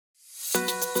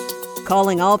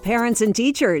Calling all parents and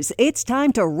teachers, it's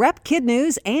time to rep Kid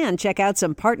News and check out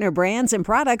some partner brands and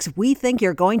products we think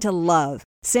you're going to love.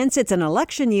 Since it's an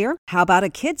election year, how about a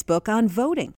kid's book on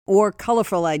voting? Or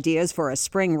colorful ideas for a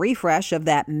spring refresh of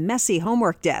that messy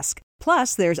homework desk?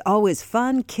 Plus, there's always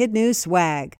fun Kid News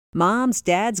swag. Moms,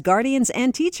 dads, guardians,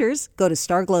 and teachers, go to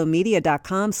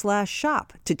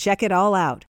starglowmedia.com/shop to check it all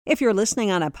out. If you're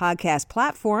listening on a podcast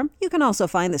platform, you can also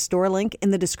find the store link in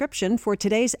the description for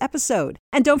today's episode.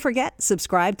 And don't forget,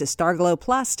 subscribe to Starglow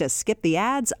Plus to skip the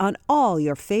ads on all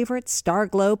your favorite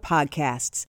Starglow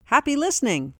podcasts. Happy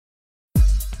listening!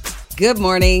 Good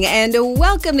morning and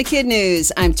welcome to Kid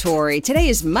News. I'm Tori. Today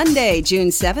is Monday, June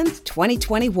 7th,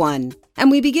 2021. And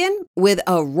we begin with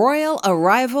a royal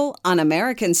arrival on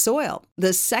American soil.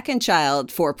 The second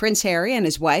child for Prince Harry and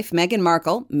his wife, Meghan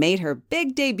Markle, made her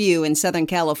big debut in Southern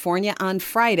California on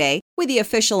Friday, with the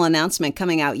official announcement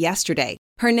coming out yesterday.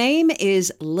 Her name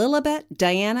is Lilibet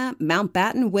Diana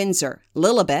Mountbatten Windsor.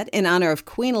 Lilibet in honor of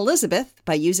Queen Elizabeth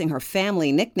by using her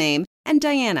family nickname, and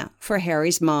Diana for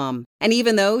Harry's mom. And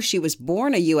even though she was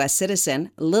born a U.S.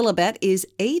 citizen, Lilibet is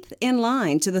 8th in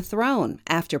line to the throne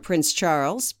after Prince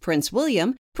Charles, Prince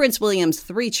William, Prince William's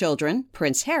 3 children,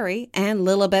 Prince Harry, and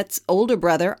Lilibet's older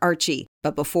brother Archie,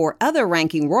 but before other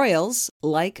ranking royals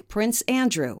like Prince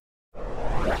Andrew.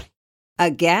 A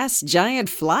gas giant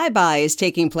flyby is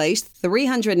taking place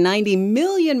 390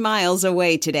 million miles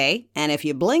away today, and if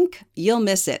you blink, you'll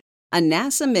miss it. A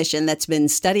NASA mission that's been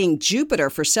studying Jupiter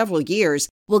for several years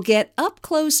will get up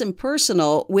close and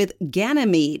personal with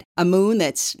Ganymede, a moon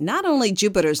that's not only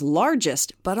Jupiter's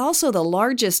largest, but also the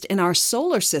largest in our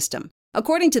solar system.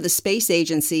 According to the space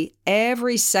agency,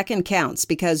 every second counts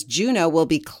because Juno will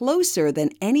be closer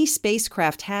than any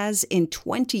spacecraft has in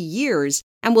 20 years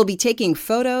and will be taking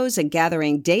photos and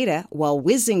gathering data while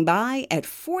whizzing by at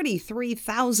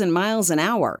 43,000 miles an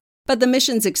hour. But the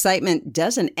mission's excitement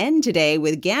doesn't end today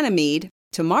with Ganymede.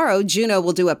 Tomorrow, Juno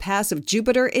will do a pass of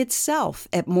Jupiter itself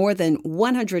at more than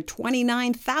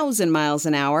 129,000 miles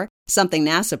an hour, something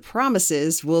NASA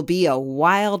promises will be a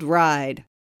wild ride.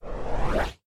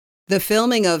 The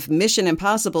filming of Mission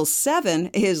Impossible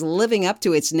 7 is living up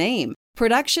to its name.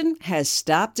 Production has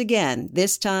stopped again,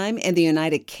 this time in the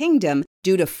United Kingdom,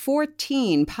 due to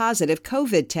 14 positive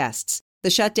COVID tests. The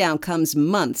shutdown comes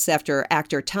months after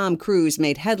actor Tom Cruise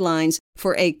made headlines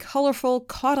for a colorful,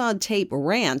 caught-on-tape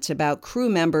rant about crew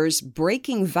members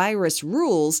breaking virus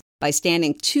rules by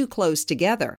standing too close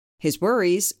together. His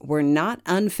worries were not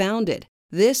unfounded.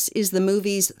 This is the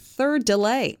movie's 3rd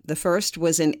delay. The first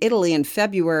was in Italy in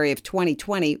February of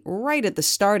 2020, right at the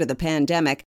start of the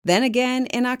pandemic, then again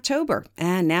in October,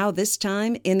 and now this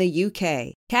time in the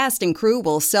UK. Cast and crew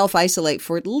will self-isolate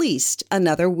for at least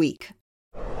another week.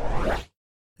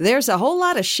 There's a whole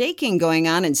lot of shaking going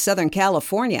on in Southern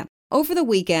California. Over the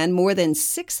weekend, more than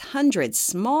 600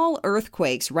 small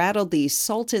earthquakes rattled the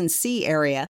Salton Sea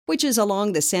area, which is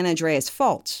along the San Andreas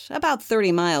Fault, about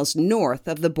 30 miles north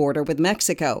of the border with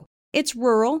Mexico. It's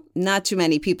rural, not too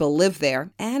many people live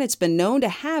there, and it's been known to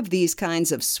have these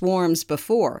kinds of swarms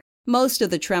before. Most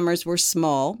of the tremors were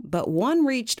small, but one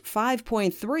reached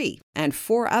 5.3, and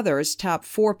 4 others topped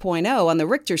 4.0 on the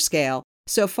Richter scale.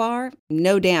 So far,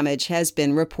 no damage has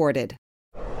been reported.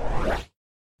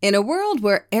 In a world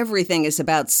where everything is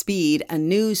about speed, a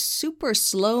new super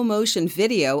slow-motion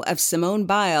video of Simone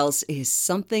Biles is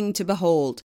something to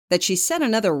behold. That she set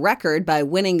another record by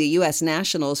winning the U.S.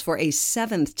 Nationals for a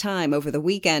 7th time over the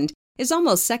weekend is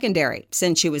almost secondary,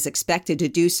 since she was expected to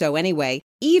do so anyway,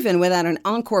 even without an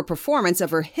encore performance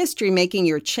of her history-making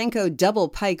Yurchenko double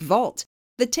pike vault.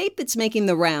 The tape that's making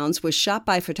the rounds was shot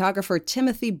by photographer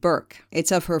Timothy Burke.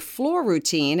 It's of her floor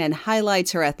routine and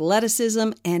highlights her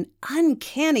athleticism and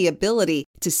uncanny ability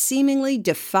to seemingly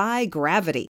defy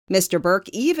gravity. Mr. Burke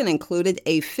even included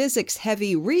a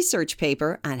physics-heavy research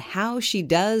paper on how she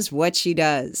does what she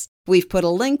does. We've put a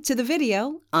link to the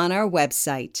video on our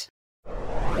website.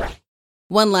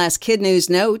 One last Kid News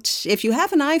note, if you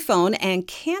have an iPhone and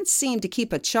can't seem to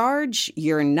keep a charge,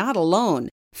 you're not alone.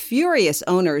 Furious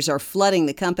owners are flooding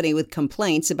the company with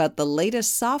complaints about the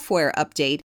latest software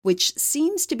update, which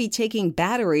seems to be taking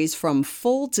batteries from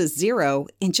full to 0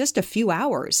 in just a few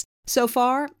hours. So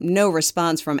far, no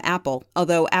response from Apple,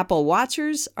 although Apple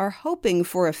watchers are hoping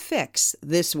for a fix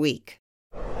this week.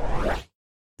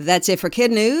 That's it for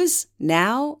Kid News.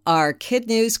 Now, our Kid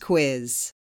News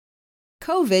quiz.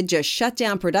 COVID just shut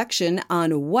down production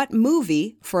on what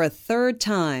movie for a 3rd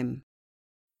time?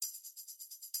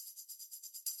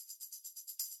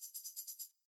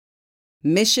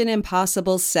 Mission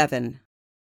Impossible 7.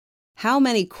 How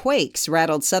many quakes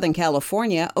rattled Southern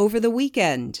California over the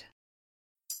weekend?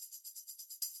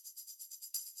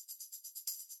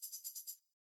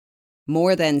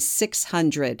 more than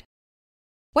 600.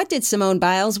 What did Simone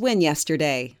Biles win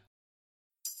yesterday?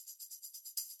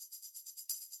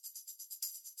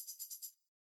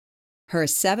 Her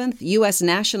 7th U.S.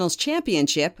 Nationals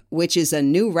championship, which is a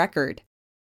new record.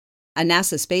 A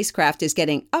NASA spacecraft is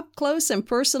getting up close and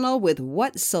personal with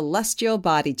what celestial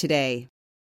body today?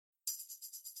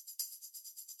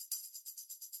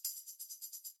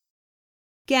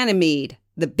 Ganymede,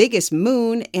 the biggest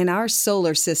moon in our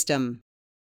solar system.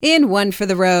 In One for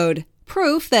the Road,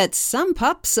 proof that some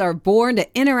pups are born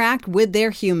to interact with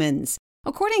their humans.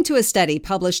 According to a study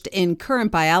published in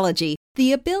Current Biology,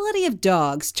 the ability of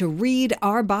dogs to read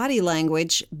our body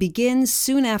language begins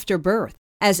soon after birth.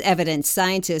 As evidence,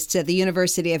 scientists at the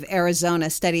University of Arizona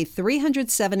studied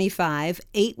 375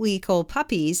 8-week-old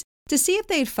puppies to see if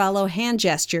they'd follow hand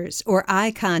gestures or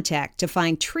eye contact to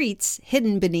find treats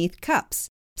hidden beneath cups.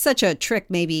 Such a trick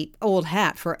may be old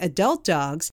hat for adult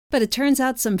dogs, but it turns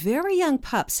out some very young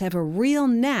pups have a real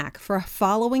knack for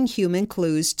following human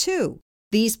clues, too.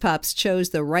 These pups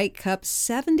chose the right cup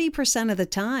 70% of the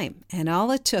time, and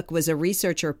all it took was a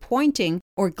researcher pointing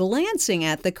or glancing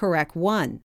at the correct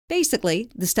one. Basically,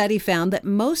 the study found that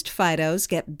most Fidos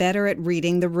get better at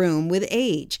reading the room with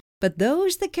age, but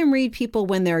those that can read people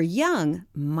when they're young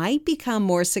might become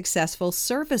more successful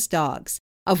service dogs.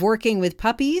 Of working with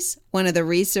puppies, one of the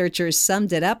researchers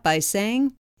summed it up by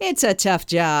saying, "It's a tough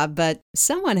job, but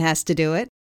someone has to do it."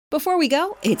 Before we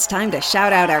go, it's time to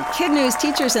shout out our Kid News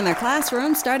teachers in their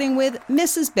classroom, starting with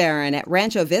Mrs. Barron at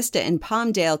Rancho Vista in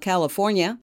Palmdale,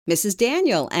 California, Mrs.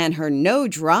 Daniel and her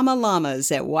no-drama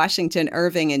llamas at Washington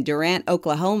Irving in Durant,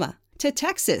 Oklahoma, to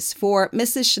Texas for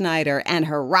Mrs. Schneider and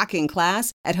her rocking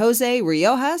class at Jose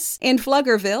Riojas in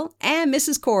Pflugerville, and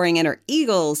Mrs. Coring and her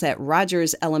Eagles at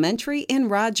Rogers Elementary in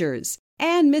Rogers,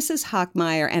 and Mrs.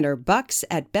 Hockmeyer and her Bucks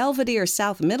at Belvedere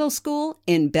South Middle School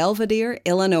in Belvedere,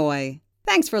 Illinois.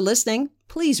 Thanks for listening.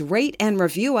 Please rate and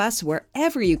review us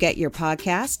wherever you get your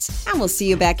podcasts, and we'll see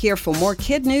you back here for more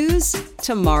Kid News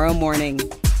tomorrow morning.